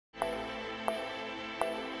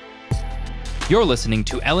You're listening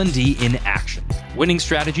to L&D in Action, winning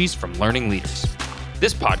strategies from learning leaders.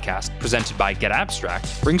 This podcast, presented by Get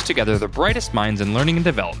Abstract, brings together the brightest minds in learning and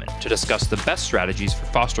development to discuss the best strategies for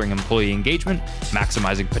fostering employee engagement,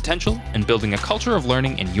 maximizing potential, and building a culture of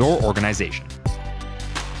learning in your organization.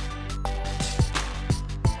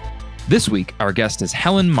 This week, our guest is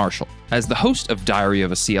Helen Marshall. As the host of Diary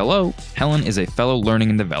of a CLO, Helen is a fellow learning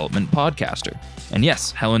and development podcaster. And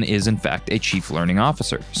yes, Helen is in fact a chief learning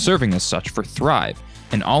officer, serving as such for Thrive,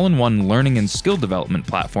 an all-in-one learning and skill development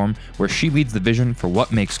platform where she leads the vision for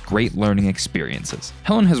what makes great learning experiences.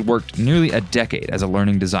 Helen has worked nearly a decade as a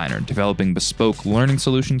learning designer, developing bespoke learning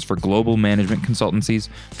solutions for global management consultancies,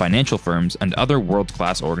 financial firms, and other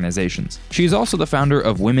world-class organizations. She is also the founder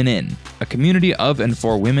of Women In, a community of and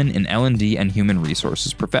for women in L&D and human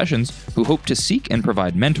resources professions who hope to seek and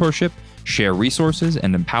provide mentorship, share resources,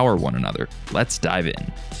 and empower one another. Let's dive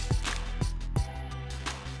in.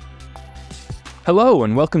 Hello,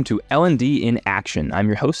 and welcome to L&D in Action. I'm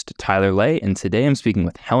your host, Tyler Lay, and today I'm speaking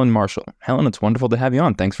with Helen Marshall. Helen, it's wonderful to have you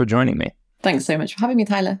on. Thanks for joining me. Thanks so much for having me,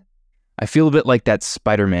 Tyler. I feel a bit like that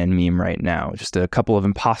Spider-Man meme right now, just a couple of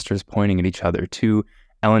imposters pointing at each other, two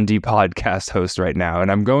L&D podcast hosts right now,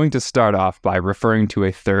 and I'm going to start off by referring to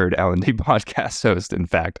a third L&D podcast host, in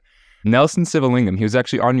fact, Nelson Sivalingam. He was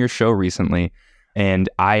actually on your show recently, and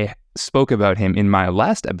I spoke about him in my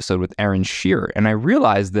last episode with Aaron Shearer, and I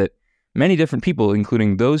realized that many different people,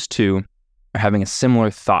 including those two, are having a similar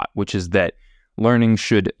thought, which is that learning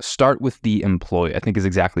should start with the employee, I think is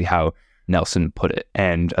exactly how Nelson put it.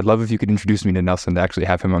 And I'd love if you could introduce me to Nelson to actually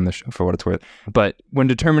have him on the show for what it's worth. But when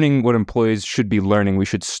determining what employees should be learning, we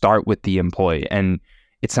should start with the employee. And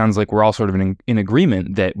it sounds like we're all sort of in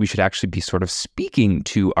agreement that we should actually be sort of speaking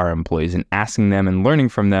to our employees and asking them and learning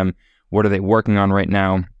from them, what are they working on right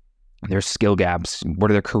now, their skill gaps,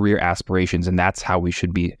 what are their career aspirations, and that's how we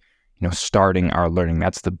should be starting our learning.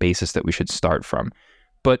 That's the basis that we should start from.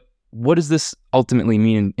 But what does this ultimately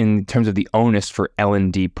mean in terms of the onus for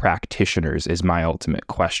L&D practitioners is my ultimate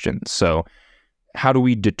question. So how do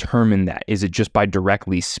we determine that? Is it just by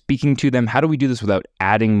directly speaking to them? How do we do this without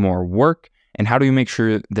adding more work? And how do we make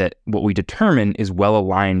sure that what we determine is well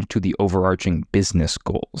aligned to the overarching business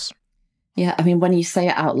goals? Yeah, I mean, when you say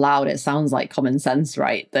it out loud, it sounds like common sense,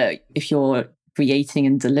 right? That if you're creating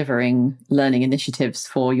and delivering learning initiatives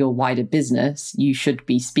for your wider business, you should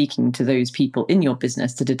be speaking to those people in your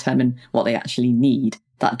business to determine what they actually need.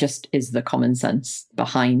 That just is the common sense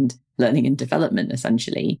behind learning and development,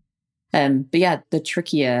 essentially. But yeah, the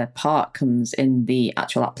trickier part comes in the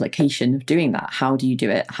actual application of doing that. How do you do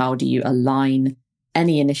it? How do you align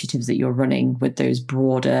any initiatives that you're running with those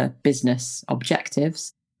broader business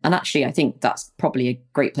objectives? And actually, I think that's probably a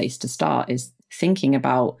great place to start, is thinking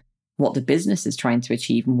about what the business is trying to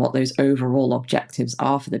achieve and what those overall objectives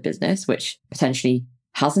are for the business, which potentially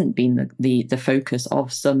hasn't been the focus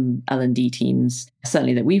of some L&D teams,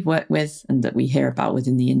 certainly that we've worked with and that we hear about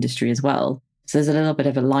within the industry as well. So there's a little bit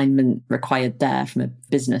of alignment required there from a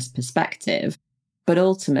business perspective. But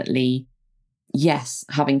ultimately, yes,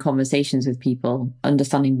 having conversations with people,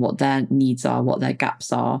 understanding what their needs are, what their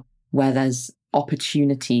gaps are, where there's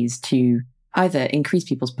opportunities to either increase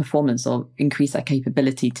people's performance or increase their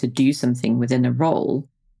capability to do something within a role.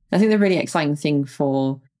 I think the really exciting thing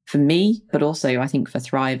for me, but also I think for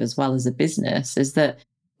Thrive as well as a business, is that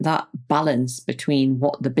balance between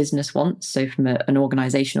what the business wants, so from an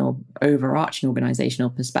overarching organizational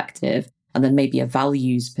perspective, and then maybe a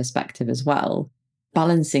values perspective as well,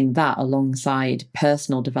 balancing that alongside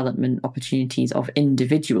personal development opportunities of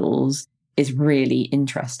individuals is really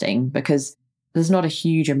interesting, because there's not a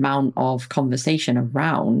huge amount of conversation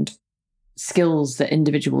around skills that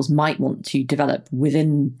individuals might want to develop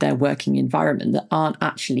within their working environment that aren't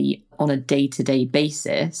actually on a day-to-day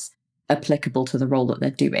basis applicable to the role that they're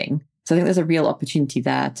doing. So I think there's a real opportunity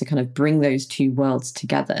there to kind of bring those two worlds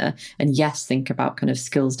together and yes, think about kind of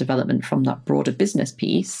skills development from that broader business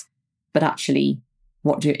piece, but actually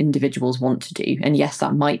what do individuals want to do? And yes,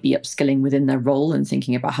 that might be upskilling within their role and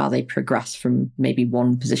thinking about how they progress from maybe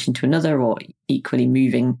one position to another, or equally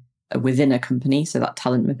moving within a company. So that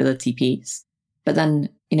talent mobility piece. But then,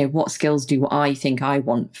 what skills do I think I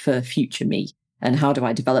want for future me? And how do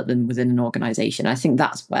I develop them within an organization? I think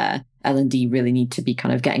that's where L&D really need to be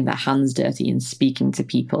kind of getting their hands dirty and speaking to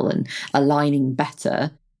people and aligning better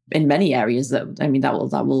in many areas that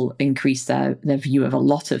will increase their view of a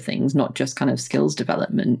lot of things, not just kind of skills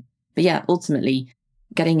development. But yeah, ultimately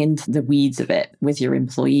getting into the weeds of it with your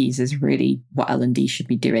employees is really what L&D should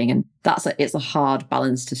be doing. And it's a hard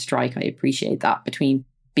balance to strike. I appreciate that, between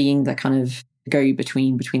being the kind of go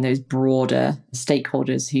between those broader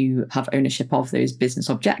stakeholders who have ownership of those business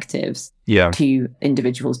objectives to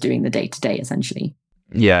individuals doing the day-to-day, essentially.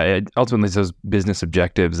 Yeah, ultimately it's those business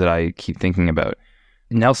objectives that I keep thinking about.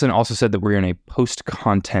 Nelson also said that we're in a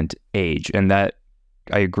post-content age, and that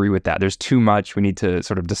I agree with that. There's too much. We need to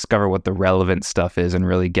sort of discover what the relevant stuff is and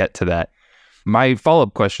really get to that. My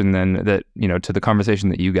follow-up question then, that, to the conversation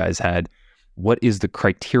that you guys had, what is the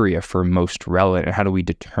criteria for most relevant, and how do we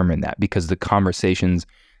determine that? Because the conversations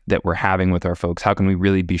that we're having with our folks, how can we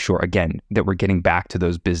really be sure, again, that we're getting back to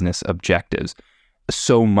those business objectives?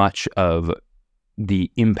 So much of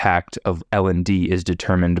the impact of L&D is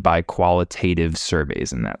determined by qualitative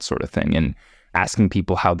surveys and that sort of thing, and asking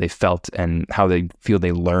people how they felt and how they feel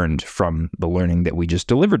they learned from the learning that we just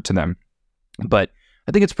delivered to them. But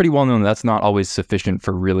I think it's pretty well known that's not always sufficient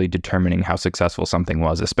for really determining how successful something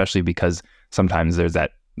was, especially because sometimes there's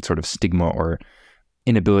that sort of stigma or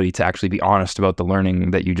inability to actually be honest about the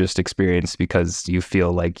learning that you just experienced, because you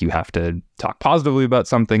feel like you have to talk positively about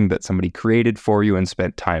something that somebody created for you and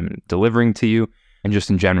spent time delivering to you. And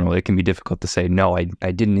just in general, it can be difficult to say, no, I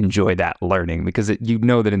didn't enjoy that learning, because you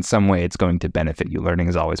know that in some way it's going to benefit you. Learning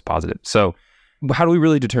is always positive. So how do we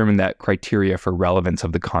really determine that criteria for relevance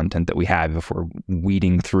of the content that we have if we're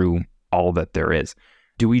weeding through all that there is?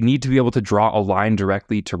 Do we need to be able to draw a line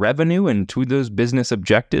directly to revenue and to those business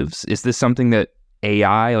objectives? Is this something that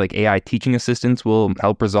AI, like AI teaching assistants, will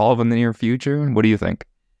help resolve in the near future? What do you think?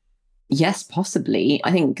 Yes, possibly.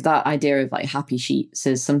 I think that idea of like happy sheets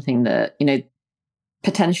is something that,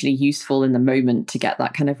 potentially useful in the moment to get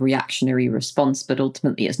that kind of reactionary response, but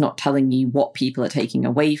ultimately it's not telling you what people are taking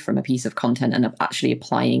away from a piece of content and actually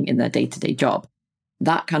applying in their day-to-day job.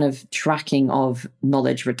 That kind of tracking of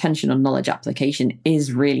knowledge retention or knowledge application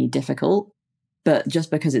is really difficult, but just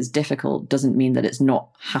because it's difficult doesn't mean that it's not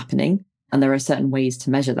happening. And there are certain ways to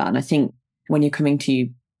measure that. And I think when you're coming to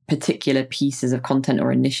particular pieces of content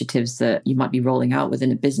or initiatives that you might be rolling out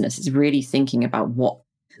within a business, it's really thinking about what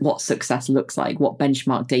success looks like, what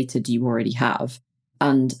benchmark data do you already have.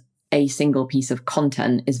 And a single piece of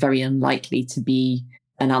content is very unlikely to be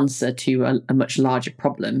an answer to a much larger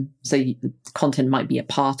problem. So the content might be a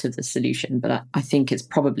part of the solution, but I think it's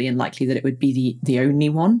probably unlikely that it would be the only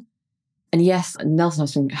one. And yes,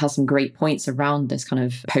 Nelson has some great points around this kind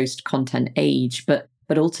of post-content age, but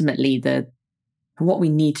ultimately what we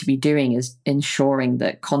need to be doing is ensuring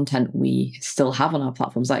that content we still have on our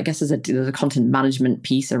platforms, I guess there's a content management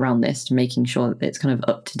piece around this, to making sure that it's kind of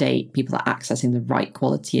up to date, people are accessing the right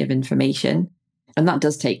quality of information. And that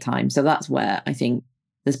does take time. So that's where I think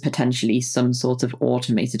there's potentially some sort of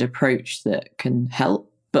automated approach that can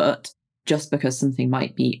help. But just because something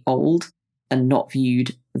might be old and not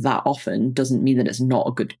viewed that often doesn't mean that it's not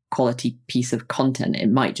a good quality piece of content.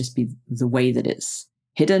 It might just be the way that it's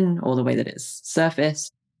hidden or the way that it's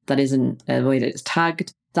surfaced, that isn't the way that it's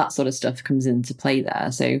tagged. That sort of stuff comes into play there.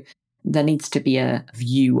 So there needs to be a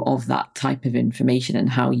view of that type of information and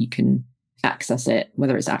how you can access it,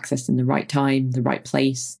 whether it's accessed in the right time, the right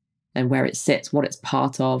place, and where it sits, what it's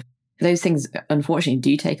part of. Those things, unfortunately,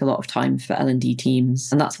 do take a lot of time for L&D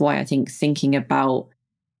teams. And that's why I think thinking about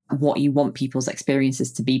what you want people's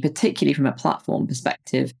experiences to be, particularly from a platform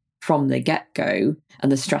perspective, from the get-go,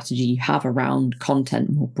 and the strategy you have around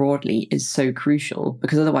content more broadly is so crucial,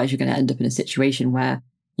 because otherwise you're going to end up in a situation where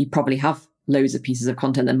you probably have loads of pieces of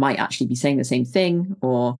content that might actually be saying the same thing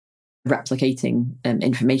or replicating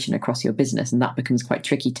information across your business, and that becomes quite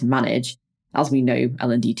tricky to manage. As we know,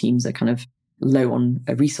 L&D teams are kind of low on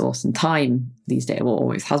a resource and time these days, well,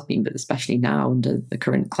 always has been, but especially now under the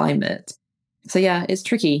current climate. So yeah, it's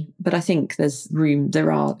tricky, but I think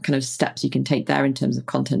there are kind of steps you can take there in terms of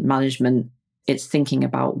content management. It's thinking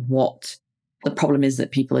about what the problem is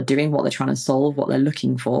that people are doing, what they're trying to solve, what they're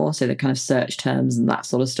looking for. So the kind of search terms and that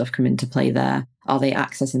sort of stuff come into play there. Are they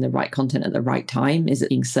accessing the right content at the right time? Is it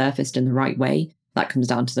being surfaced in the right way? That comes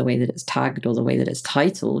down to the way that it's tagged or the way that it's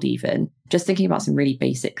titled even. Just thinking about some really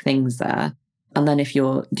basic things there. And then if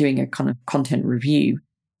you're doing a kind of content review,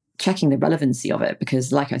 checking the relevancy of it,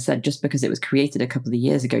 because like I said, just because it was created a couple of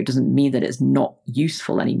years ago doesn't mean that it's not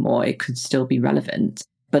useful anymore. It could still be relevant.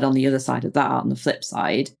 But on the other side of that, on the flip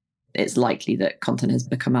side, it's likely that content has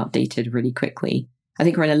become outdated really quickly. I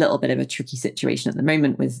think we're in a little bit of a tricky situation at the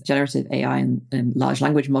moment with generative AI and large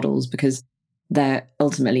language models, because they're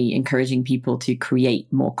ultimately encouraging people to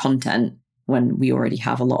create more content when we already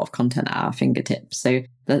have a lot of content at our fingertips. So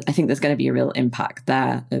I think there's going to be a real impact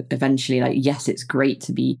there eventually. Like, yes, it's great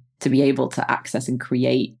to be able to access and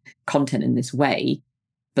create content in this way,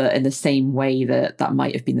 but in the same way that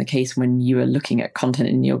might have been the case when you were looking at content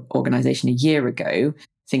in your organization a year ago,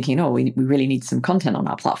 thinking, oh, we really need some content on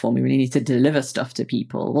our platform. We really need to deliver stuff to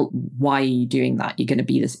people. Well, why are you doing that? You're going to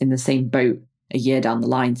be in the same boat a year down the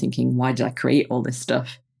line thinking, why did I create all this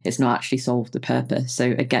stuff? It's not actually solved the purpose.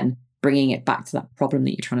 So again, bringing it back to that problem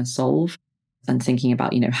that you're trying to solve and thinking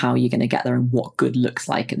about, how you're going to get there and what good looks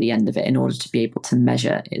like at the end of it in order to be able to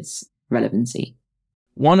measure its relevancy.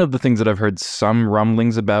 One of the things that I've heard some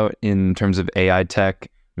rumblings about in terms of AI tech,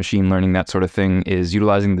 machine learning, that sort of thing, is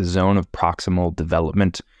utilizing the zone of proximal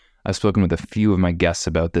development. I've spoken with a few of my guests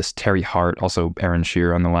about this, Terry Hart, also Aaron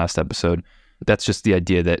Shearer on the last episode. That's just the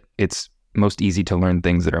idea that it's most easy to learn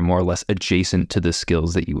things that are more or less adjacent to the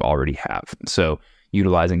skills that you already have. So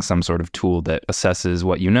utilizing some sort of tool that assesses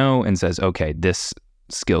what you know and says, okay, this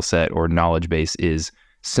skill set or knowledge base is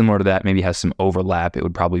similar to that, maybe has some overlap. It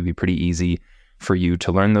would probably be pretty easy for you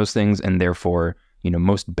to learn those things and therefore,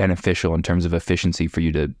 most beneficial in terms of efficiency for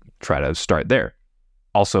you to try to start there.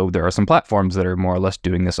 Also, there are some platforms that are more or less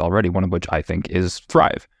doing this already, one of which I think is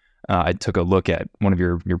Thrive. I took a look at one of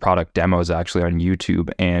your product demos actually on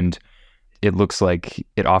YouTube, and it looks like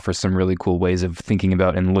it offers some really cool ways of thinking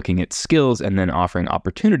about and looking at skills and then offering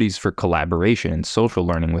opportunities for collaboration and social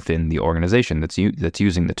learning within the organization that's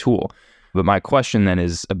using the tool. But my question then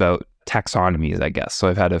is about taxonomies, I guess. So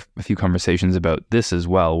I've had a few conversations about this as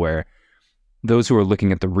well, where those who are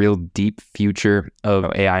looking at the real deep future of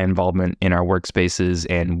AI involvement in our workspaces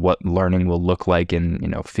and what learning will look like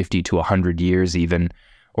in 50 to 100 years, even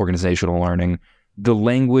organizational learning, the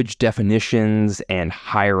language definitions and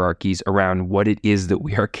hierarchies around what it is that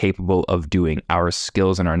we are capable of doing, our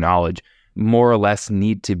skills and our knowledge, more or less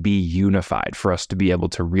need to be unified for us to be able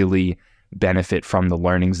to really benefit from the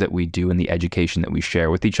learnings that we do and the education that we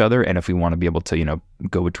share with each other. And if we want to be able to,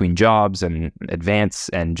 go between jobs and advance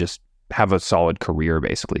and just have a solid career,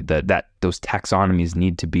 basically, that those taxonomies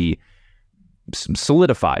need to be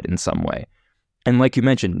solidified in some way. And like you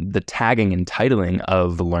mentioned, the tagging and titling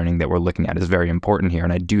of the learning that we're looking at is very important here.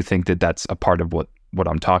 And I do think that that's a part of what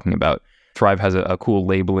I'm talking about. Thrive has a cool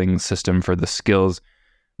labeling system for the skills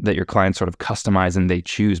that your clients sort of customize and they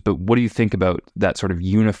choose. But what do you think about that sort of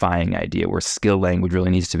unifying idea where skill language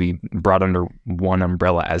really needs to be brought under one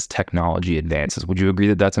umbrella as technology advances? Would you agree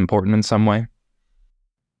that that's important in some way?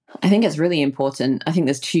 I think it's really important. I think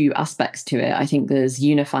there's two aspects to it. I think there's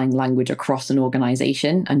unifying language across an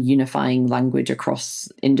organization and unifying language across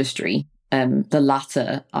industry. The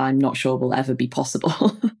latter, I'm not sure will ever be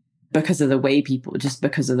possible because of the way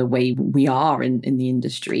because of the way we are in the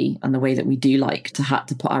industry and the way that we do like to have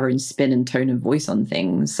to put our own spin and tone of voice on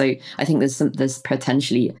things. So I think there's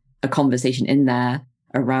potentially a conversation in there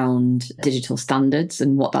around digital standards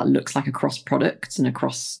and what that looks like across products and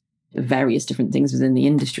across various different things within the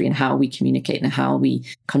industry and how we communicate and how we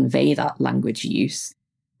convey that language use.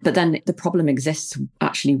 But then the problem exists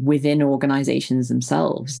actually within organizations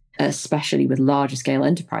themselves, especially with larger scale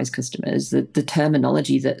enterprise customers. The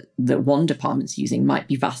terminology that one department's using might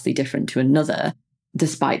be vastly different to another,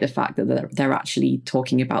 despite the fact that they're actually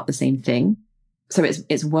talking about the same thing. So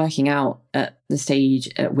it's working out at the stage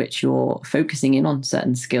at which you're focusing in on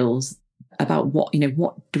certain skills about what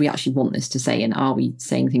do we actually want this to say, and are we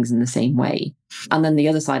saying things in the same way? And then the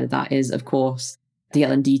other side of that is, of course, the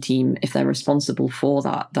L&D team, if they're responsible for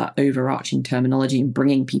that overarching terminology and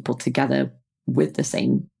bringing people together with the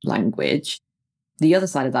same language. The other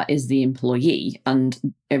side of that is the employee, and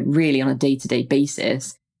really on a day-to-day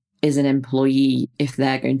basis is an employee, if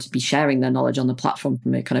they're going to be sharing their knowledge on the platform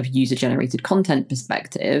from a kind of user-generated content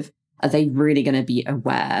perspective, are they really going to be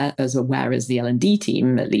aware as the L&D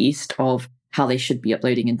team, at least, of how they should be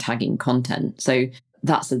uploading and tagging content? So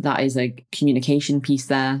that is a communication piece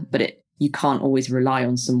there, but you can't always rely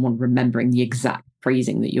on someone remembering the exact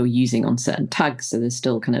phrasing that you're using on certain tags. So there's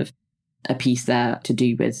still kind of a piece there to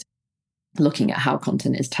do with looking at how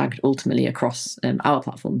content is tagged ultimately across our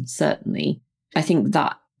platform. Certainly, I think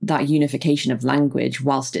that unification of language,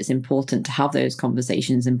 whilst it's important to have those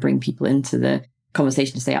conversations and bring people into the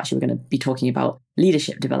conversation to say, actually, we're going to be talking about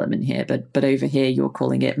leadership development here, but over here you're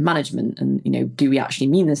calling it management, and do we actually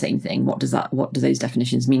mean the same thing? What do those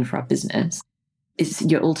definitions mean for our business?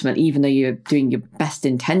 You're ultimately, even though you're doing your best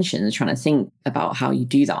intentions, trying to think about how you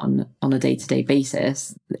do that on a day-to-day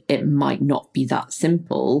basis, it might not be that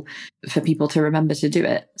simple for people to remember to do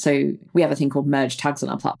it. So we have a thing called merge tags on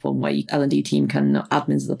our platform, where L&D team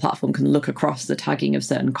admins of the platform can look across the tagging of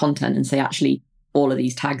certain content and say, actually, all of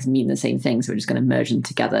these tags mean the same thing, so we're just going to merge them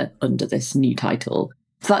together under this new title.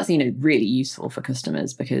 So that's really useful for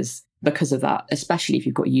customers because of that, especially if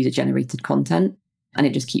you've got user-generated content, and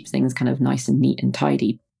it just keeps things kind of nice and neat and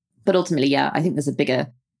tidy. But ultimately, yeah, I think there's a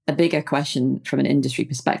bigger a bigger question from an industry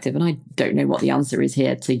perspective, and I don't know what the answer is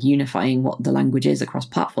here to unifying what the language is across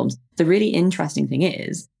platforms. The really interesting thing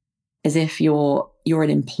is if you're an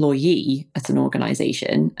employee at an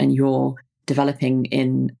organization and you're developing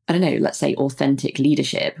in, I don't know, let's say authentic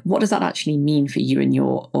leadership, what does that actually mean for you and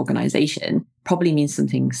your organization? Probably means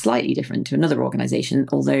something slightly different to another organization,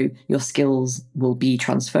 although your skills will be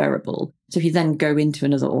transferable. So if you then go into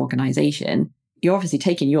another organization, you're obviously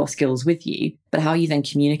taking your skills with you, but how you then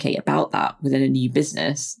communicate about that within a new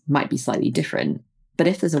business might be slightly different. But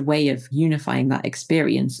if there's a way of unifying that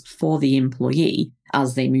experience for the employee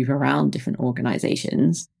as they move around different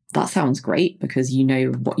organizations, that sounds great because you know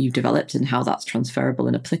what you've developed and how that's transferable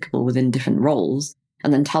and applicable within different roles.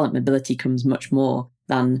 And then talent mobility becomes much more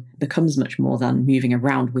than moving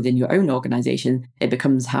around within your own organization. It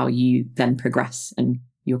becomes how you then progress and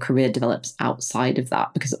your career develops outside of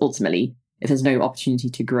that. Because ultimately, if there's no opportunity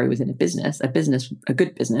to grow within a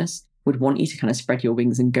good business would want you to kind of spread your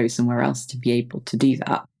wings and go somewhere else to be able to do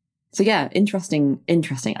that. So yeah, interesting. I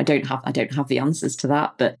don't have the answers to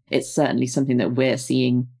that, but it's certainly something that we're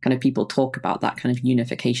seeing kind of people talk about, that kind of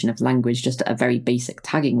unification of language just at a very basic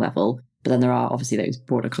tagging level. But then there are obviously those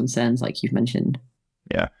broader concerns like you've mentioned.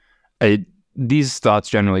 Yeah. These thoughts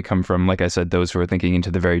generally come from, like I said, those who are thinking into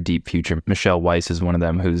the very deep future. Michelle Weiss is one of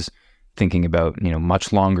them who's thinking about,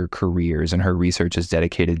 much longer careers, and her research is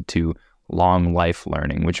dedicated to long life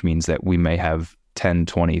learning, which means that we may have 10,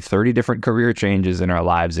 20, 30 different career changes in our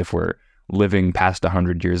lives if we're living past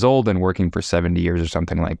 100 years old and working for 70 years or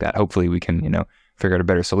something like that. Hopefully we can, figure out a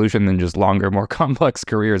better solution than just longer, more complex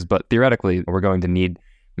careers. But theoretically, we're going to need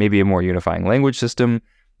maybe a more unifying language system,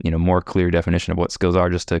 more clear definition of what skills are,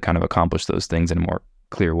 just to kind of accomplish those things in a more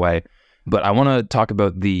clear way. But I want to talk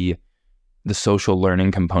about the social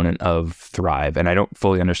learning component of Thrive. And I don't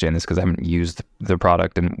fully understand this because I haven't used the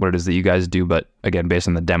product and what it is that you guys do. But again, based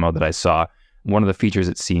on the demo that I saw, one of the features,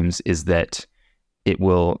 it seems, is that it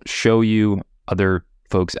will show you other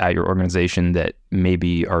folks at your organization that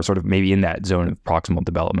maybe are sort of maybe in that zone of proximal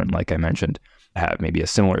development, like I mentioned, have maybe a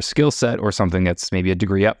similar skill set or something that's maybe a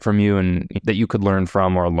degree up from you and that you could learn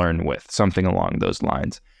from or learn with, something along those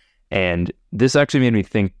lines. And this actually made me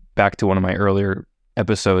think back to one of my earlier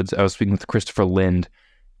episodes. I was speaking with Christopher Lind,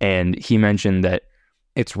 and he mentioned that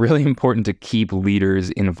it's really important to keep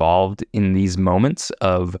leaders involved in these moments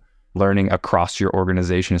of learning across your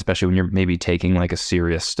organization, especially when you're maybe taking like a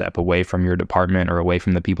serious step away from your department or away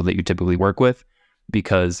from the people that you typically work with,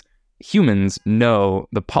 because humans know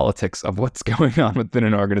the politics of what's going on within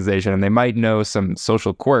an organization, and they might know some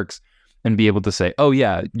social quirks and be able to say, oh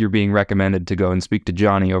yeah, you're being recommended to go and speak to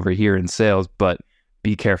Johnny over here in sales, but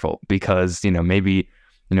be careful because, maybe,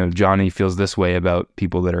 Johnny feels this way about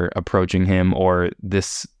people that are approaching him, or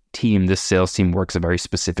this sales team works a very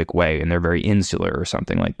specific way and they're very insular or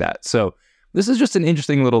something like that. So this is just an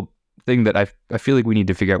interesting little thing that I feel like we need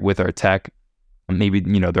to figure out with our tech. Maybe,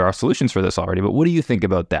 there are solutions for this already, but what do you think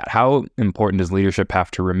about that? How important does leadership have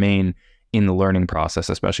to remain in the learning process,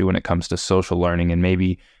 especially when it comes to social learning and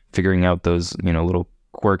maybe figuring out those, little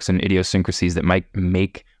quirks and idiosyncrasies that might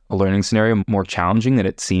make a learning scenario more challenging than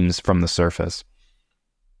it seems from the surface?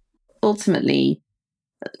 Ultimately,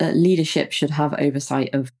 leadership should have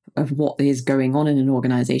oversight of what is going on in an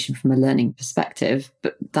organization from a learning perspective,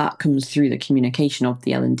 but that comes through the communication of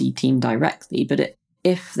the L&D team directly. But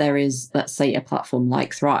if there is, let's say, a platform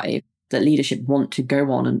like Thrive that leadership want to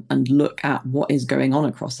go on and look at what is going on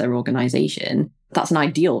across their organization, that's an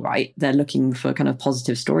ideal, right? They're looking for kind of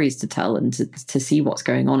positive stories to tell and to see what's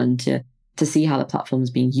going on and to see how the platform is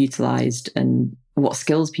being utilized and what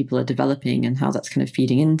skills people are developing and how that's kind of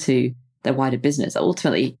feeding into their wider business.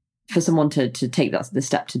 Ultimately, for someone to take the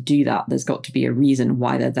step to do that, there's got to be a reason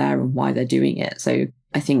why they're there and why they're doing it. So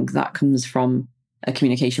I think that comes from a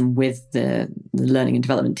communication with the learning and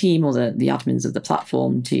development team or the admins of the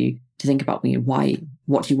platform to think about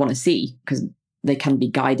what do you want to see, because they can be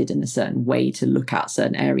guided in a certain way to look at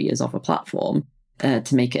certain areas of a platform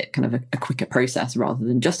to make it kind of a quicker process rather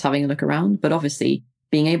than just having a look around. But obviously,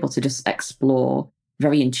 being able to just explore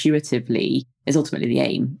very intuitively is ultimately the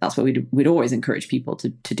aim. That's what we'd always encourage people to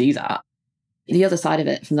do that. The other side of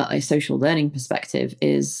it, from that social learning perspective,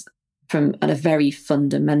 is from at a very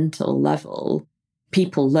fundamental level,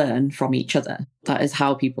 people learn from each other. That is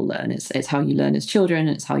how people learn. It's how you learn as children.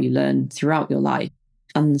 It's how you learn throughout your life.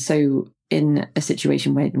 And so in a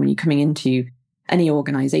situation when you're coming into any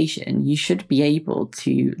organization, you should be able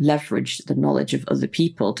to leverage the knowledge of other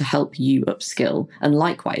people to help you upskill. And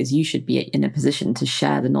likewise, you should be in a position to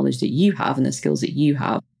share the knowledge that you have and the skills that you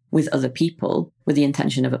have with other people with the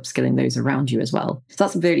intention of upskilling those around you as well. So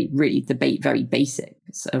that's really the very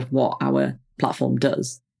basics of what our platform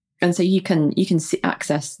does. And so you can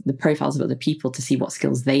access the profiles of other people to see what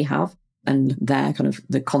skills they have and their kind of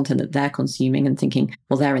the content that they're consuming and thinking,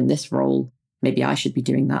 well, they're in this role, maybe I should be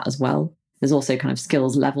doing that as well. There's also kind of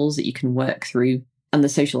skills levels that you can work through. And the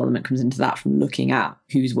social element comes into that from looking at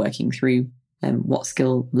who's working through what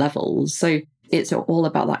skill levels. So it's all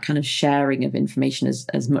about that kind of sharing of information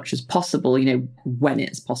as much as possible, when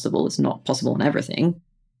it's possible. It's not possible on everything.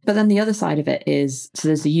 But then the other side of it is, so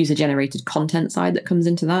there's the user-generated content side that comes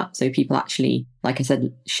into that. So people actually, like I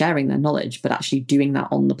said, sharing their knowledge, but actually doing that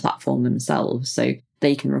on the platform themselves. So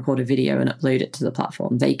they can record a video and upload it to the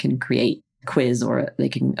platform. They can create a quiz, or they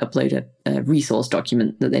can upload a resource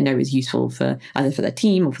document that they know is useful for either for their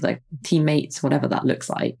team or for their teammates, whatever that looks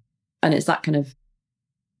like. And it's that kind of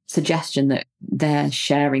suggestion that they're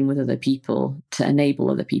sharing with other people to enable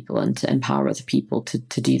other people and to empower other people to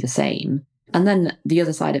do the same. And then the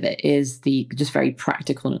other side of it is the just very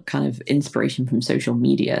practical kind of inspiration from social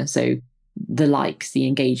media. So the likes, the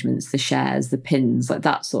engagements, the shares, the pins, like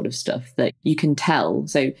that sort of stuff that you can tell.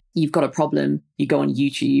 So you've got a problem, you go on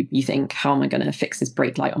YouTube, you think, how am I going to fix this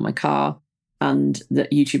brake light on my car? And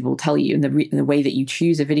that YouTube will tell you. And the way that you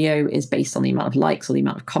choose a video is based on the amount of likes or the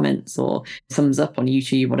amount of comments or thumbs up on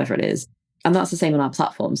YouTube, whatever it is. And that's the same on our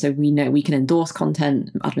platform. So we know we can endorse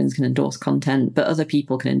content, admins can endorse content, but other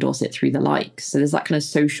people can endorse it through the likes. So there's that kind of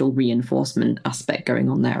social reinforcement aspect going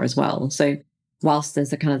on there as well. So whilst there's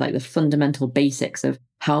the kind of like the fundamental basics of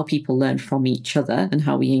how people learn from each other and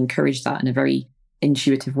how we encourage that in a very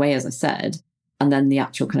intuitive way, as I said, and then the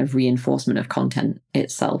actual kind of reinforcement of content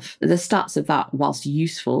itself. The stats of that, whilst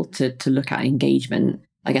useful to look at engagement,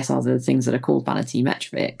 I guess are the things that are called vanity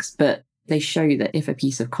metrics, but they show that if a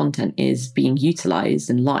piece of content is being utilized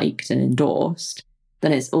and liked and endorsed,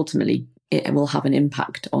 then it will have an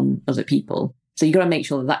impact on other people. So you've got to make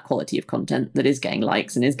sure that quality of content that is getting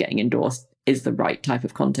likes and is getting endorsed is the right type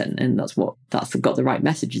of content, and that's got the right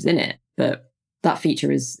messages in it. But that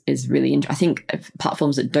feature is really interesting. I think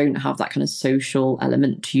platforms that don't have that kind of social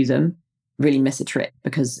element to them really miss a trick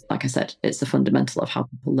because, like I said, it's the fundamental of how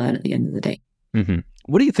people learn at the end of the day. Mm-hmm.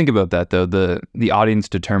 What do you think about that, though? The audience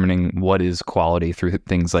determining what is quality through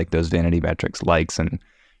things like those vanity metrics, likes and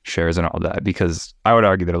shares and all that? Because I would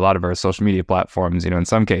argue that a lot of our social media platforms, in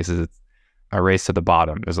some cases, it's a race to the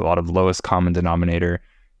bottom. There's a lot of lowest common denominator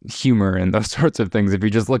humor and those sorts of things. If you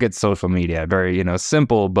just look at social media, very,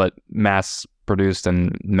 simple but mass produced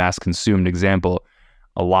and mass consumed example,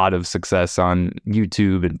 a lot of success on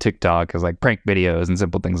YouTube and TikTok is like prank videos and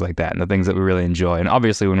simple things like that, and the things that we really enjoy. And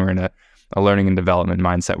obviously when we're in a learning and development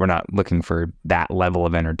mindset, we're not looking for that level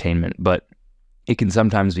of entertainment, but it can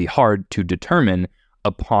sometimes be hard to determine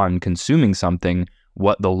upon consuming something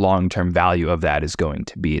what the long-term value of that is going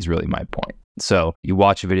to be, is really my point. So you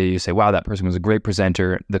watch a video, you say, wow, that person was a great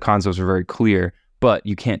presenter, the concepts were very clear, but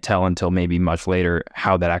you can't tell until maybe much later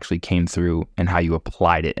how that actually came through and how you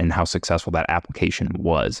applied it and how successful that application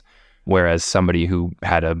was. Whereas somebody who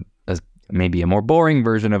had maybe a more boring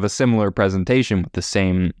version of a similar presentation with the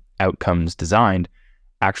same outcomes designed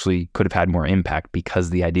actually could have had more impact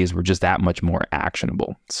because the ideas were just that much more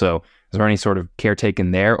actionable. So is there any sort of care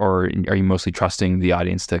taken there, or are you mostly trusting the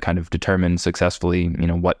audience to kind of determine successfully,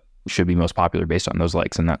 what should be most popular based on those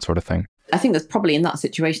likes and that sort of thing? I think there's probably, in that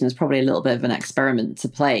situation, there's probably a little bit of an experiment to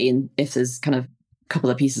play. And if there's kind of a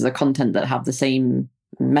couple of pieces of content that have the same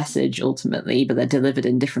message ultimately, but they're delivered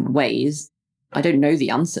in different ways, I don't know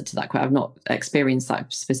the answer to that. I've not experienced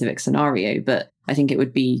that specific scenario, but I think it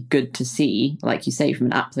would be good to see, like you say, from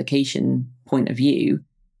an application point of view,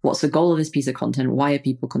 what's the goal of this piece of content? Why are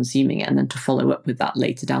people consuming it? And then to follow up with that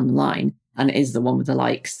later down the line. And is the one with the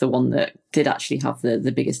likes the one that did actually have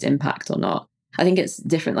the biggest impact or not? I think it's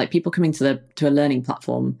different. Like people coming to a learning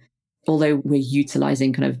platform, although we're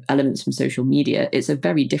utilizing kind of elements from social media, it's a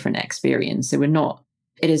very different experience. So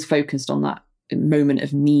it is focused on that moment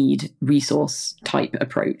of need resource type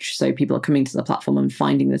approach. So people are coming to the platform and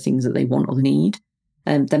finding the things that they want or need.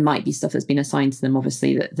 And there might be stuff that's been assigned to them,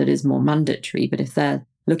 obviously, that is more mandatory. But if they're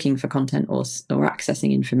looking for content or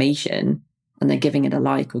accessing information and they're giving it a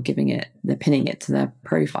like or they're pinning it to their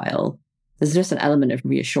profile, there's just an element of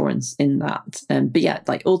reassurance in that. But yeah,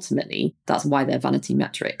 like ultimately, that's why they're vanity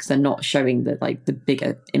metrics. They're not showing the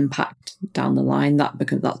bigger impact down the line,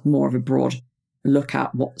 because that's more of a broad look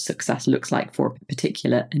at what success looks like for a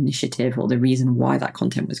particular initiative or the reason why that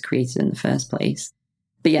content was created in the first place.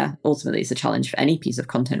 But yeah, ultimately, it's a challenge for any piece of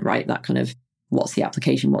content, right? That kind of what's the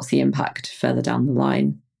application, what's the impact further down the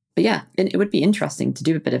line. But yeah, it would be interesting to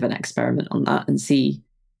do a bit of an experiment on that and see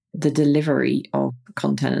the delivery of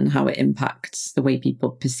content and how it impacts the way people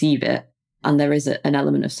perceive it. And there is an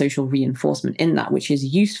element of social reinforcement in that, which is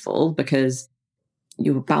useful because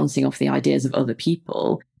you're bouncing off the ideas of other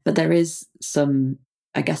people. But there is an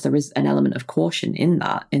element of caution in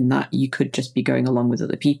that you could just be going along with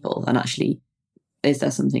other people. And actually, is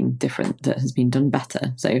there something different that has been done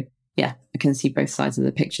better? So yeah, I can see both sides of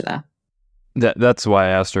the picture there. That's why I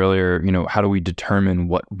asked earlier, how do we determine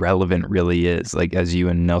what relevant really is? Like, as you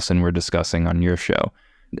and Nelson were discussing on your show,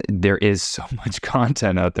 there is so much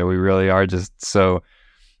content out there. We really are just so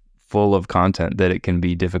full of content that it can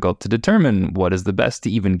be difficult to determine what is the best to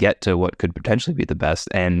even get to what could potentially be the best.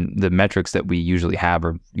 And the metrics that we usually have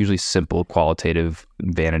are usually simple, qualitative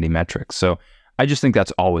vanity metrics. So I just think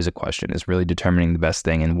that's always a question, is really determining the best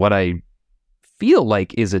thing. And what I feel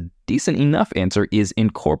like is a decent enough answer is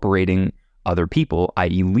incorporating other people,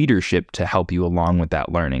 i.e. leadership, to help you along with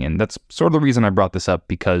that learning. And that's sort of the reason I brought this up,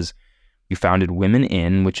 because you founded Women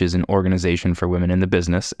In, which is an organization for women in the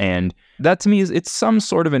business. And that to me it's some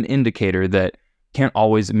sort of an indicator that can't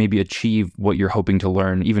always maybe achieve what you're hoping to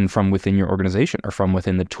learn, even from within your organization or from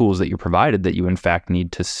within the tools that you're provided, that you in fact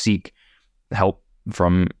need to seek help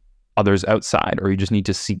from others outside, or you just need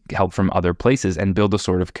to seek help from other places and build a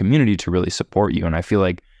sort of community to really support you. And I feel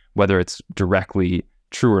like whether it's directly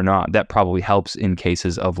true or not, that probably helps in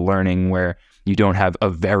cases of learning where you don't have a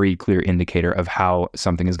very clear indicator of how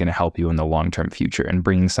something is going to help you in the long-term future. And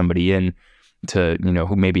bringing somebody in to,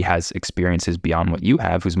 who maybe has experiences beyond what you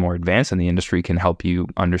have, who's more advanced in the industry, can help you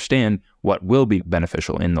understand what will be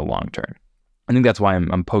beneficial in the long term. I think that's why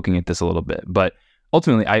I'm poking at this a little bit. But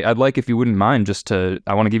ultimately, I'd like, if you wouldn't mind,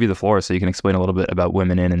 I want to give you the floor so you can explain a little bit about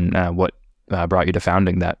Women In and what brought you to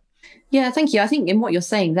founding that. Yeah, thank you. I think in what you're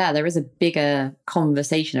saying there is a bigger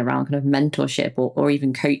conversation around kind of mentorship or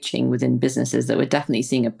even coaching within businesses that we're definitely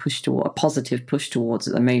seeing a positive push towards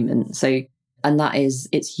at the moment. So, and that is,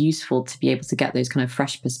 it's useful to be able to get those kind of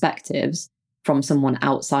fresh perspectives from someone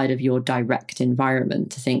outside of your direct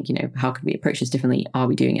environment to think, how could we approach this differently? Are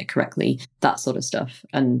we doing it correctly? That sort of stuff.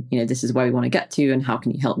 And, this is where we want to get to, and how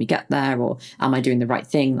can you help me get there? Or am I doing the right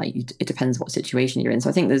thing? Like, it depends what situation you're in. So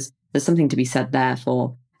I think there's something to be said there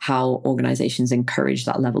for how organizations encourage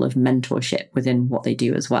that level of mentorship within what they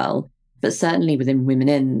do as well. But certainly within Women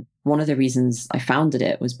In, one of the reasons I founded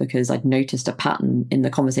it was because I'd noticed a pattern in the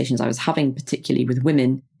conversations I was having, particularly with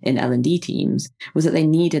women in L&D teams, was that they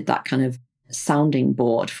needed that kind of sounding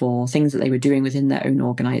board for things that they were doing within their own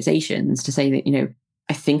organizations to say that,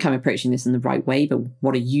 I think I'm approaching this in the right way, but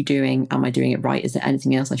what are you doing? Am I doing it right? Is there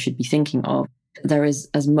anything else I should be thinking of? There is,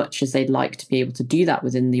 as much as they'd like to be able to do that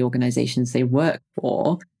within the organizations they work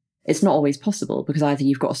for, it's not always possible, because either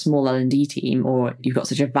you've got a small L&D team or you've got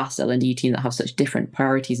such a vast L&D team that have such different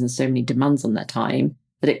priorities and so many demands on their time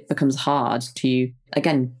that it becomes hard to,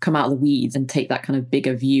 again, come out of the weeds and take that kind of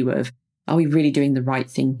bigger view of, are we really doing the right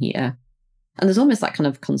thing here? And there's almost that kind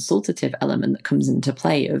of consultative element that comes into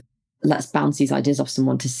play of, let's bounce these ideas off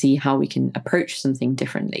someone to see how we can approach something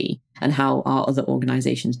differently and how are other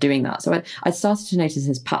organizations doing that. So I started to notice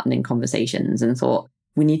this pattern in conversations and thought,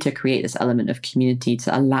 we need to create this element of community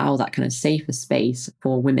to allow that kind of safer space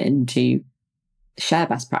for women to share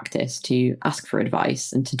best practice, to ask for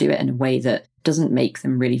advice, and to do it in a way that doesn't make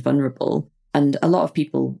them really vulnerable. And a lot of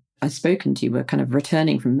people I've spoken to were kind of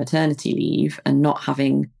returning from maternity leave and not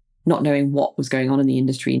knowing what was going on in the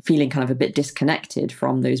industry and feeling kind of a bit disconnected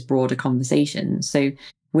from those broader conversations. So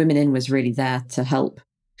Women In was really there to help,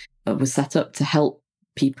 was set up to help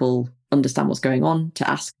people understand what's going on, to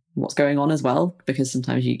ask what's going on as well, because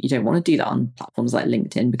sometimes you don't want to do that on platforms like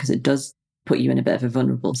LinkedIn because it does put you in a bit of a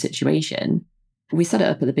vulnerable situation. We set it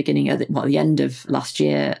up at the beginning, at the end of last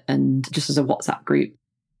year, and just as a WhatsApp group.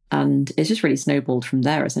 And it's just really snowballed from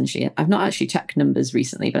there, essentially. I've not actually checked numbers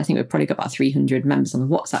recently, but I think we've probably got about 300 members on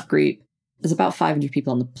the WhatsApp group. There's about 500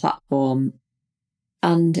 people on the platform.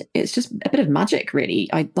 And it's just a bit of magic, really.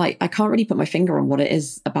 I can't really put my finger on what it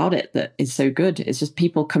is about it that is so good. It's just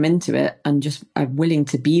people come into it and just are willing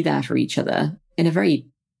to be there for each other in a very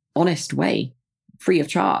honest way, free of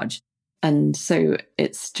charge. And so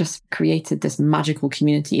it's just created this magical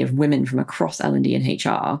community of women from across L&D and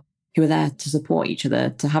HR who are there to support each other,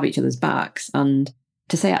 to have each other's backs, and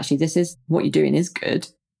to say, actually, this is what you're doing is good.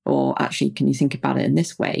 Or actually, can you think about it in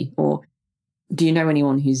this way? Or do you know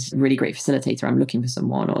anyone who's a really great facilitator? I'm looking for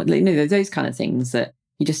someone. Or those kind of things that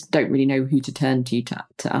you just don't really know who to turn to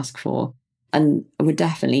ask for. And we're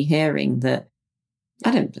definitely hearing that,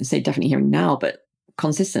 I don't say definitely hearing now, but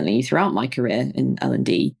consistently throughout my career in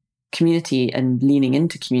L&D, community and leaning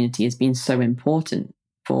into community has been so important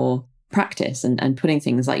for practice and putting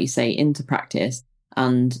things, like you say, into practice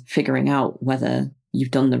and figuring out whether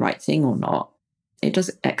you've done the right thing or not. It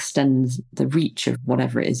does extend the reach of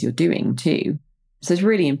whatever it is you're doing too. So it's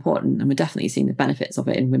really important, and we're definitely seeing the benefits of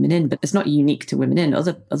it in Women In, but it's not unique to Women In.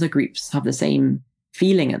 Other groups have the same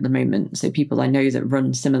feeling at the moment. So people I know that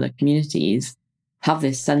run similar communities have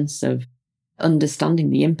this sense of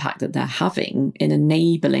understanding the impact that they're having in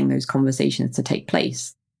enabling those conversations to take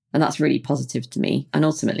place. And that's really positive to me. And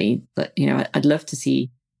ultimately, I'd love to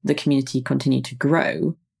see the community continue to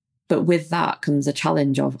grow. But with that comes a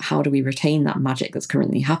challenge of how do we retain that magic that's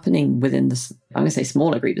currently happening within this, I'm going to say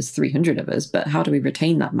smaller group, there's 300 of us, but how do we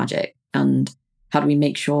retain that magic? And how do we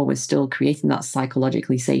make sure we're still creating that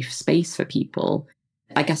psychologically safe space for people?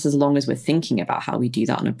 I guess as long as we're thinking about how we do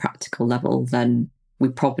that on a practical level, then we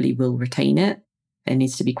probably will retain it. It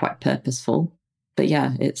needs to be quite purposeful. But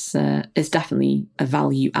yeah, it's definitely a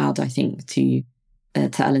value add, I think, to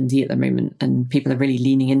L&D at the moment, and people are really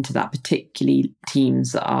leaning into that, particularly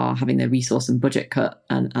teams that are having their resource and budget cut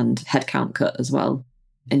and headcount cut as well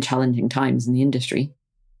in challenging times in the industry.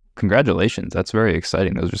 Congratulations. That's very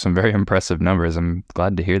exciting. Those are some very impressive numbers. I'm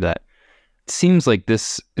glad to hear that. It seems like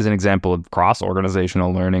this is an example of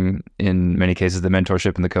cross-organizational learning in many cases, the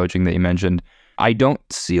mentorship and the coaching that you mentioned. I don't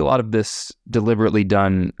see a lot of this deliberately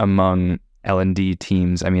done among L&D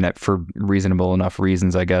teams. I mean, for reasonable enough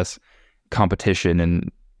reasons, I guess. Competition, and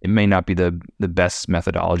it may not be the best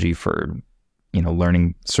methodology for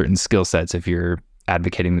learning certain skill sets if you're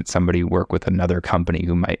advocating that somebody work with another company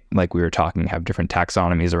who might, like we were talking, have different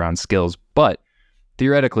taxonomies around skills. But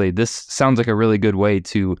theoretically, this sounds like a really good way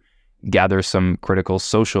to gather some critical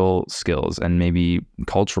social skills and maybe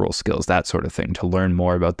cultural skills, that sort of thing, to learn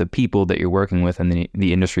more about the people that you're working with and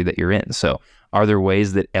the industry that you're in. So are there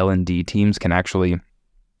ways that L&D teams can actually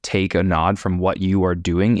take a nod from what you are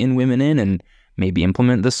doing in Women In and maybe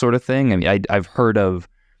implement this sort of thing? I mean, I've heard of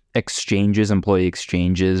employee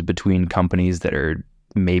exchanges between companies that are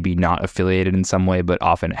maybe not affiliated in some way, but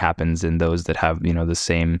often it happens in those that have, the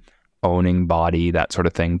same owning body, that sort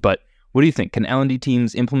of thing. But what do you think? Can L&D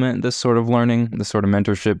teams implement this sort of learning, this sort of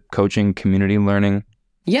mentorship, coaching, community learning?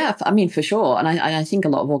 Yeah, I mean, for sure. And I think a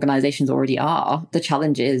lot of organizations already are. The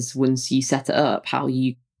challenge is once you set it up, how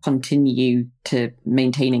you continue to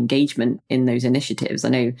maintain engagement in those initiatives. I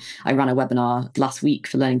know I ran a webinar last week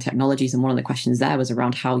for Learning Technologies, and one of the questions there was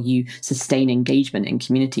around how you sustain engagement in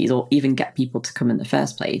communities or even get people to come in the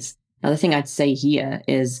first place. Now, the thing I'd say here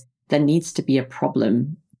is there needs to be a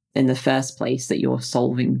problem in the first place that you're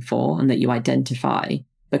solving for and that you identify,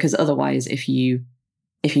 because otherwise, if you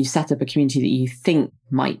set up a community that you think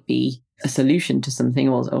might be a solution to something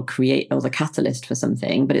or the catalyst for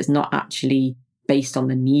something, but it's not actually based on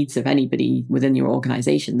the needs of anybody within your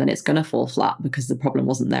organization, then it's going to fall flat because the problem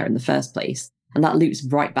wasn't there in the first place. And that loops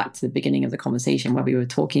right back to the beginning of the conversation where we were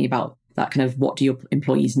talking about that kind of, what do your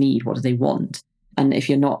employees need? What do they want? And if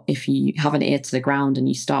you have an ear to the ground and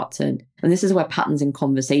you start to, and this is where patterns in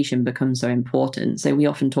conversation become so important. So we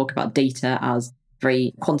often talk about data as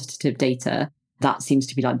very quantitative data. That seems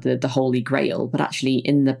to be like the holy grail. But actually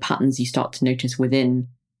in the patterns you start to notice within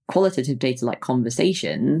qualitative data like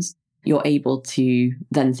conversations, you're able to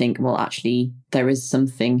then think, well, actually, there is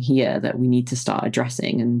something here that we need to start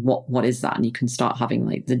addressing. And what is that? And you can start having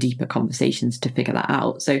like the deeper conversations to figure that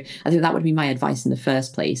out. So I think that would be my advice in the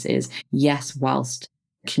first place is, yes, whilst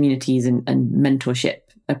communities and mentorship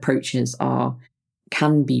approaches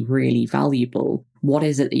can be really valuable, what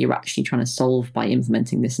is it that you're actually trying to solve by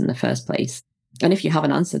implementing this in the first place? And if you have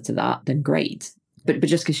an answer to that, then great. But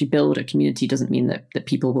just because you build a community doesn't mean that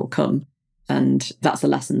people will come. And that's a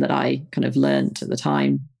lesson that I kind of learned at the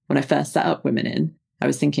time when I first set up Women In. I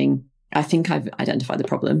was thinking, I think I've identified the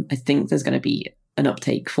problem. I think there's going to be an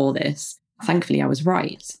uptake for this. Thankfully, I was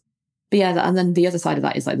right. But yeah, and then the other side of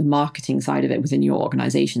that is like the marketing side of it within your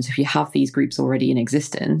organization. So if you have these groups already in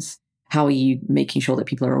existence, how are you making sure that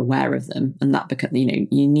people are aware of them? And that, because,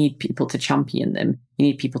 you need people to champion them. You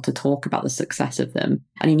need people to talk about the success of them.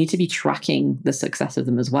 And you need to be tracking the success of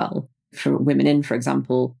them as well. For Women In, for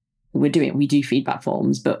example, we do feedback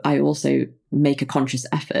forms, but I also make a conscious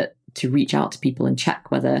effort to reach out to people and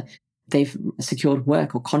check whether they've secured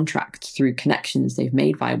work or contract through connections they've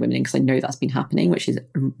made via Women In, because I know that's been happening, which is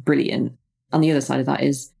brilliant. And the other side of that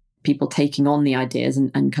is people taking on the ideas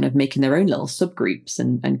and kind of making their own little subgroups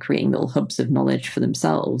and creating little hubs of knowledge for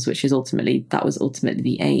themselves, which was ultimately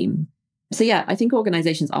the aim. So yeah, I think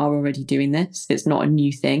organizations are already doing this. It's not a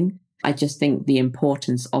new thing. I just think the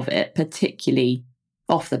importance of it, particularly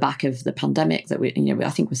off the back of the pandemic, that I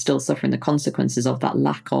think we're still suffering the consequences of that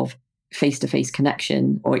lack of face-to-face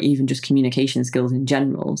connection or even just communication skills in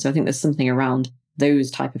general. So I think there's something around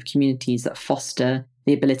those type of communities that foster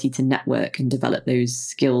the ability to network and develop those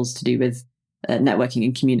skills to do with networking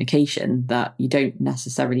and communication that you don't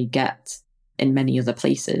necessarily get in many other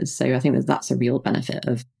places. So I think that that's a real benefit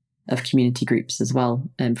of community groups as well,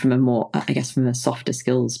 from a more, I guess, from a softer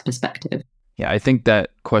skills perspective. Yeah, I think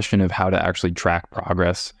that question of how to actually track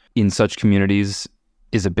progress in such communities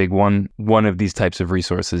is a big one. One of these types of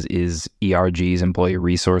resources is ERGs, employee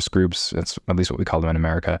resource groups. That's at least what we call them in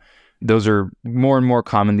America. Those are more and more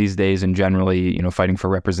common these days, and generally, fighting for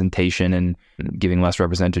representation and giving less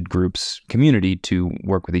represented groups community to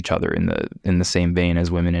work with each other in the same vein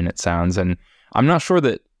as women in, it sounds. And I'm not sure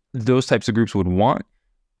that those types of groups would want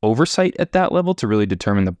oversight at that level to really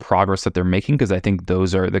determine the progress that they're making, because I think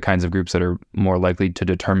those are the kinds of groups that are more likely to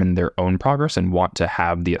determine their own progress and want to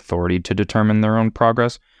have the authority to determine their own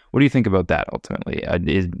progress. What do you think about that ultimately?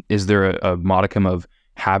 Is there a modicum of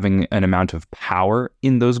having an amount of power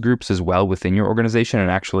in those groups as well within your organization, and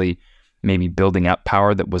actually maybe building up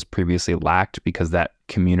power that was previously lacked because that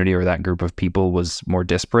community or that group of people was more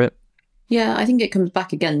disparate? Yeah, I think it comes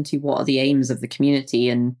back again to what are the aims of the community,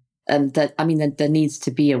 and that, I mean, there needs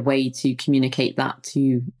to be a way to communicate that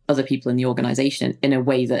to other people in the organization in a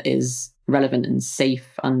way that is relevant and safe,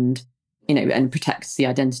 and and protects the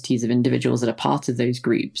identities of individuals that are part of those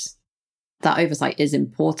groups. That oversight is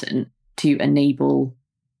important to enable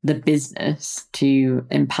the business to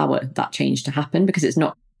empower that change to happen, because it's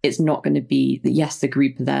not going to be that, yes, the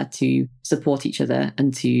group are there to support each other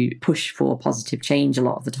and to push for positive change a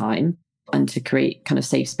lot of the time and to create kind of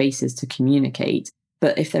safe spaces to communicate.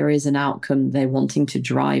 But if there is an outcome they're wanting to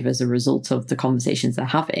drive as a result of the conversations they're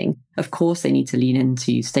having, of course, they need to lean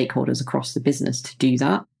into stakeholders across the business to do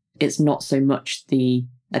that. It's not so much the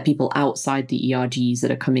people outside the ERGs that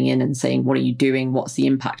are coming in and saying, what are you doing? What's the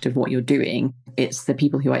impact of what you're doing? It's the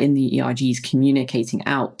people who are in the ERGs communicating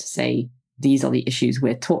out to say, these are the issues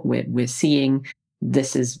we're seeing.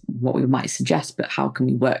 This is what we might suggest, but how can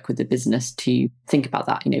we work with the business to think about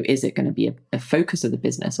that? Is it going to be a focus of the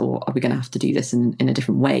business, or are we going to have to do this in a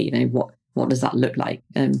different way? What does that look like?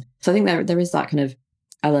 So I think there is that kind of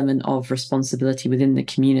element of responsibility within the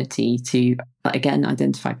community to, again,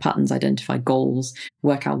 identify patterns, identify goals,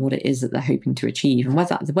 work out what it is that they're hoping to achieve, and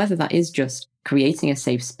whether that is just creating a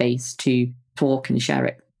safe space to talk and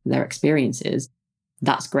share their experiences.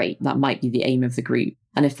 That's great. That might be the aim of the group.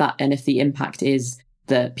 And if the impact is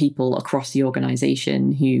the people across the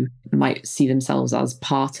organization who might see themselves as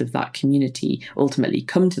part of that community ultimately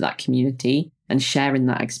come to that community and share in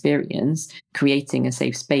that experience, creating a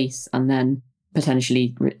safe space, and then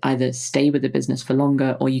potentially either stay with the business for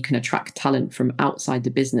longer, or you can attract talent from outside the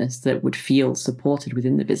business that would feel supported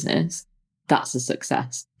within the business, that's a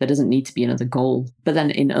success. There doesn't need to be another goal. But then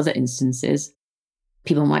in other instances,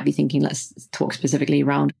 people might be thinking, let's talk specifically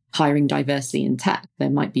around hiring diversity in tech. There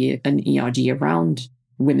might be an ERG around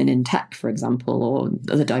women in tech, for example, or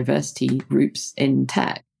other diversity groups in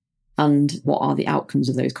tech. And what are the outcomes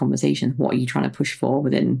of those conversations? What are you trying to push for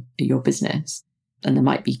within your business? And there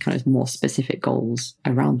might be kind of more specific goals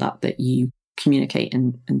around that you communicate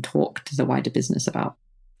and talk to the wider business about.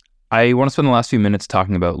 I want to spend the last few minutes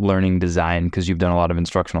talking about learning design, because you've done a lot of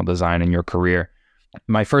instructional design in your career.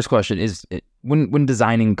 My first question is, when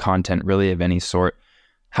designing content really of any sort,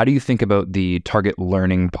 how do you think about the target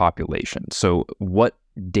learning population? So what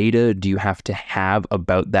data do you have to have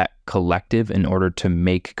about that collective in order to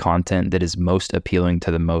make content that is most appealing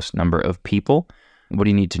to the most number of people? What do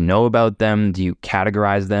you need to know about them? Do you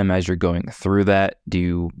categorize them as you're going through that? Do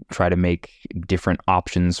you try to make different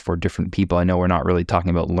options for different people? I know we're not really talking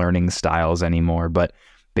about learning styles anymore, but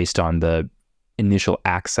based on the initial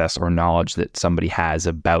access or knowledge that somebody has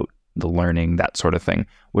about the learning, that sort of thing.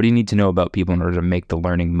 What do you need to know about people in order to make the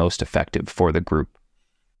learning most effective for the group?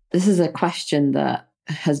 This is a question that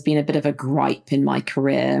has been a bit of a gripe in my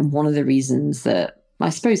career. And one of the reasons that I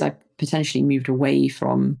suppose I potentially moved away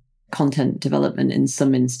from content development in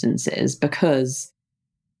some instances, because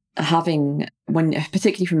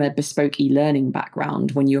particularly from a bespoke e-learning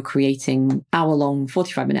background, when you're creating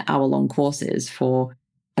 45-minute hour-long courses for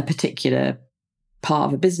a particular part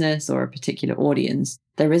of a business or a particular audience,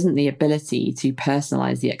 there isn't the ability to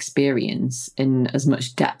personalize the experience in as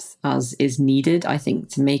much depth as is needed, I think,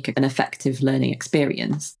 to make an effective learning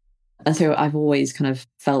experience. And so I've always kind of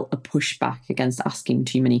felt a pushback against asking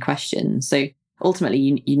too many questions. So ultimately,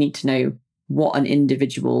 you need to know what an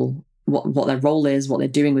individual, what their role is, what they're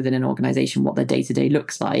doing within an organization, what their day-to-day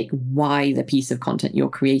looks like, why the piece of content you're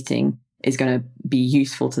creating is going to be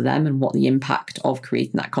useful to them, and what the impact of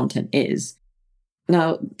creating that content is.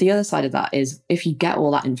 Now, the other side of that is, if you get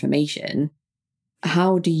all that information,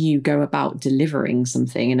 how do you go about delivering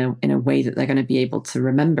something in a way that they're going to be able to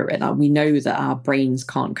remember it? Now, we know that our brains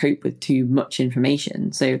can't cope with too much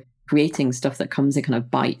information. So creating stuff that comes in kind of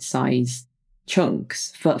bite-sized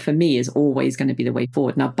chunks for me is always going to be the way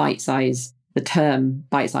forward. Now, the term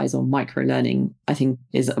bite-size or micro-learning, I think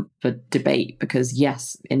is up for debate because,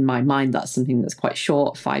 yes, in my mind, that's something that's quite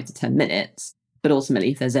short, 5 to 10 minutes. But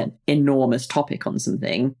ultimately, if there's an enormous topic on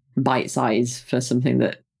something, bite-size for something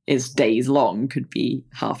that is days long could be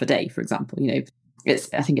half a day, for example. I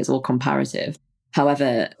think it's all comparative.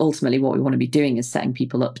 However, ultimately, what we want to be doing is setting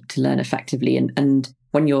people up to learn effectively. And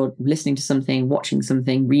when you're listening to something, watching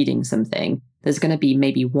something, reading something, there's going to be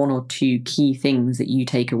maybe 1 or 2 key things that you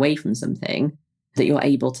take away from something that you're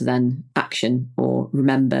able to then action or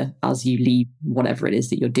remember as you leave whatever it is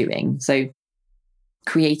that you're doing. So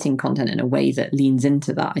creating content in a way that leans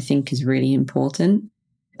into that, I think, is really important.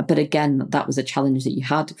 But again, that was a challenge that you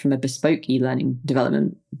had from a bespoke e-learning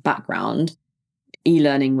development background.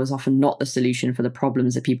 E-learning was often not the solution for the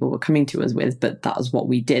problems that people were coming to us with, but that was what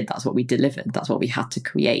we did. That's what we delivered. That's what we had to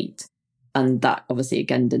create. And that obviously,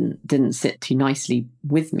 again, didn't sit too nicely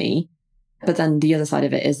with me. But then the other side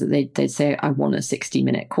of it is that they'd say, I want a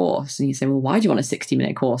 60-minute course. And you say, well, why do you want a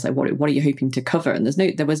 60-minute course? Like, what are you hoping to cover? And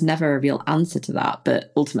there was never a real answer to that.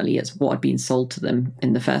 But ultimately, it's what had been sold to them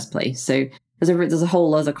in the first place. So there's a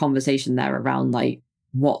whole other conversation there around like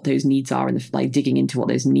what those needs are and like digging into what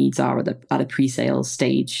those needs are at a pre-sales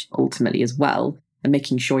stage ultimately as well, and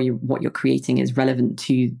making sure what you're creating is relevant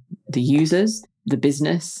to the users, the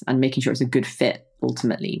business, and making sure it's a good fit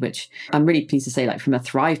ultimately, which I'm really pleased to say, like from a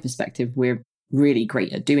Thrive perspective, we're really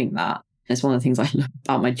great at doing that. And it's one of the things I love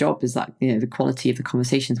about my job is that, the quality of the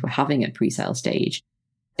conversations we're having at pre-sale stage.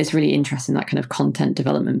 It's really interesting, that kind of content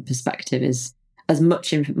development perspective is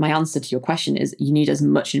my answer to your question is you need as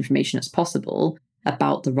much information as possible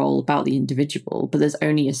about the role, about the individual, but there's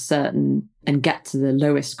only a certain, and get to the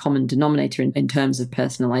lowest common denominator in terms of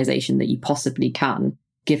personalization that you possibly can,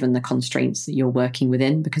 given the constraints that you're working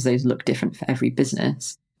within, because those look different for every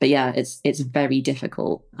business. But yeah, it's very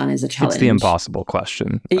difficult and is a challenge. It's the impossible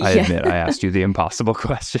question. I admit I asked you the impossible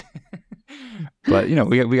question. But,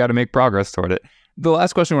 we got to make progress toward it. The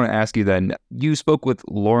last question I want to ask you then, you spoke with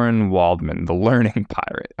Lauren Waldman, the learning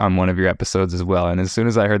pirate, on one of your episodes as well. And as soon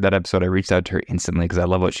as I heard that episode, I reached out to her instantly because I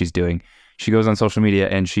love what she's doing. She goes on social media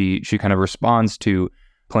and she kind of responds to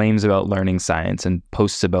claims about learning science and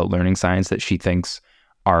posts about learning science that she thinks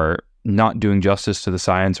are not doing justice to the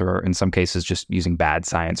science, or in some cases just using bad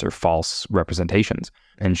science or false representations.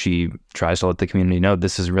 And she tries to let the community know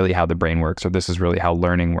this is really how the brain works, or this is really how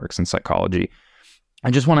learning works in psychology. I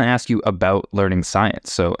just want to ask you about learning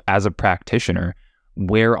science. So as a practitioner,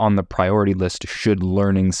 where on the priority list should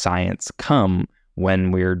learning science come when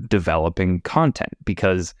we're developing content?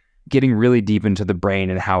 Because getting really deep into the brain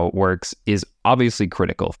and how it works is obviously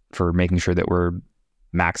critical for making sure that we're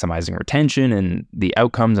maximizing retention and the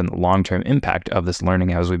outcomes and the long-term impact of this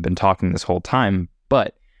learning, as we've been talking this whole time.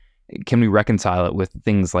 But can we reconcile it with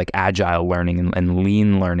things like agile learning and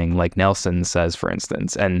lean learning, like Nelson says, for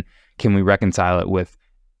instance? And can we reconcile it with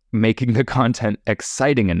making the content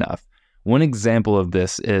exciting enough? One example of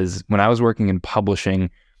this is when I was working in publishing,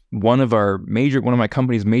 one of my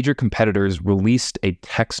company's major competitors released a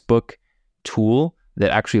textbook tool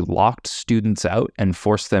that actually locked students out and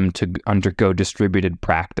forced them to undergo distributed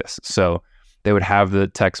practice. So they would have the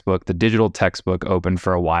digital textbook open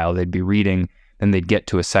for a while, they'd be reading, then they'd get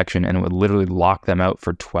to a section and it would literally lock them out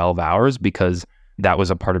for 12 hours because that was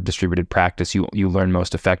a part of distributed practice. You learn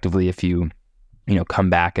most effectively if you come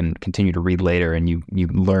back and continue to read later, and you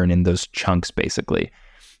learn in those chunks basically.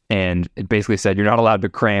 And it basically said you're not allowed to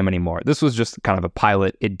cram anymore. This was just kind of a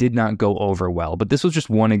pilot. It did not go over well, but this was just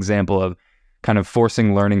one example of kind of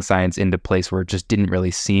forcing learning science into place where it just didn't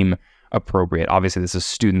really seem appropriate. Obviously, this is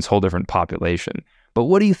students, whole different population. But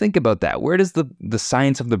what do you think about that? Where does the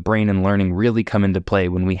science of the brain and learning really come into play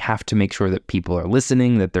when we have to make sure that people are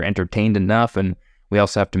listening, that they're entertained enough, and we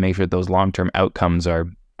also have to make sure that those long-term outcomes are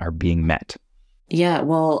being met? Yeah,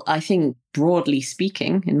 well, I think broadly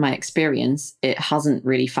speaking, in my experience, it hasn't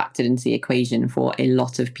really factored into the equation for a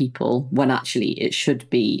lot of people when actually it should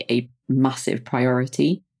be a massive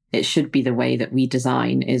priority. It should be the way that we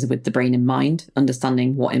design is with the brain in mind,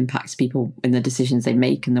 understanding what impacts people in the decisions they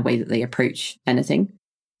make and the way that they approach anything.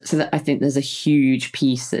 So that I think there's a huge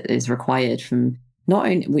piece that is required from not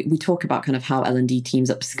only, we talk about kind of how L&D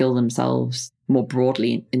teams upskill themselves more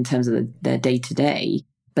broadly in terms of their day-to-day,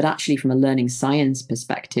 but actually from a learning science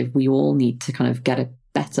perspective, we all need to kind of get a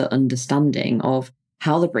better understanding of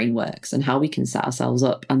how the brain works and how we can set ourselves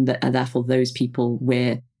up and therefore those people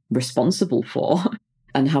we're responsible for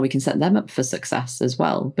and how we can set them up for success as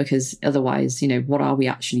well. Because otherwise, what are we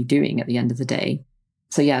actually doing at the end of the day?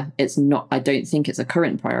 So yeah, I don't think it's a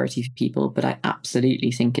current priority for people, but I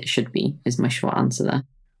absolutely think it should be, is my short answer there.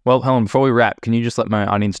 Well, Helen, before we wrap, can you just let my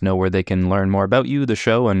audience know where they can learn more about you, the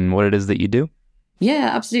show, and what it is that you do?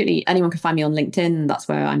 Yeah, absolutely. Anyone can find me on LinkedIn. That's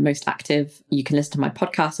where I'm most active. You can listen to my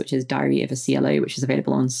podcast, which is Diary of a CLO, which is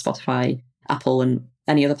available on Spotify, Apple, and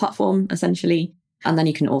any other platform, essentially. And then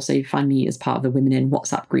you can also find me as part of the Women in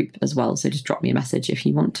WhatsApp group as well. So just drop me a message if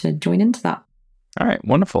you want to join into that. All right,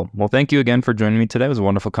 wonderful. Well, thank you again for joining me today. It was a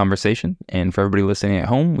wonderful conversation. And for everybody listening at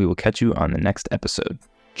home, we will catch you on the next episode.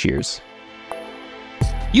 Cheers.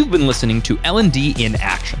 You've been listening to L&D in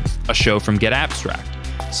Action, a show from Get Abstract.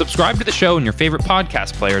 Subscribe to the show in your favorite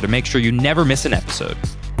podcast player to make sure you never miss an episode.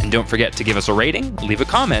 And don't forget to give us a rating, leave a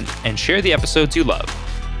comment, and share the episodes you love.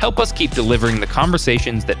 Help us keep delivering the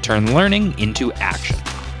conversations that turn learning into action.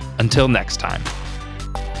 Until next time.